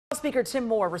Speaker Tim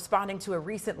Moore responding to a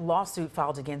recent lawsuit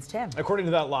filed against him. According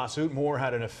to that lawsuit, Moore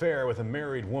had an affair with a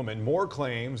married woman. Moore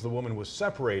claims the woman was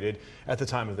separated at the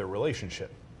time of their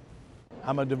relationship.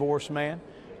 I'm a divorced man.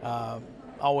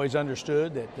 Always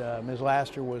understood that Ms.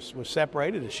 Lassiter was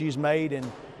separated, as she's made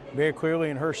in very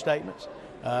clearly in her statements.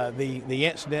 The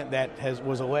incident that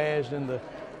was alleged in the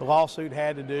lawsuit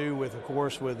had to do with, of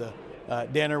course, with a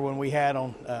dinner when we had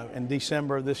in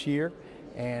December of this year,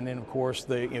 and then of course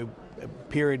the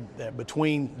period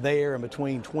between there and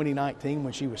between 2019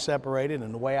 when she was separated.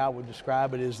 And the way I would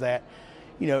describe it is that,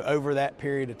 over that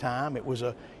period of time, it was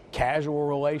a casual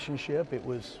relationship. It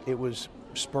was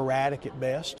sporadic at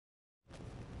best.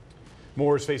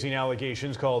 Moore is facing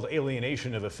allegations called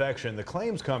alienation of affection. The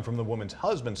claims come from the woman's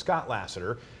husband, Scott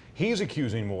Lassiter. He's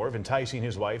accusing Moore of enticing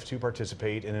his wife to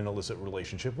participate in an illicit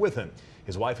relationship with him.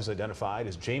 His wife is identified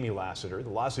as Jamie Lassiter. The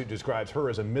lawsuit describes her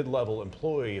as a mid-level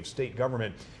employee of state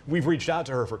government. We've reached out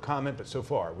to her for comment, but so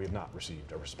far we have not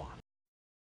received a response.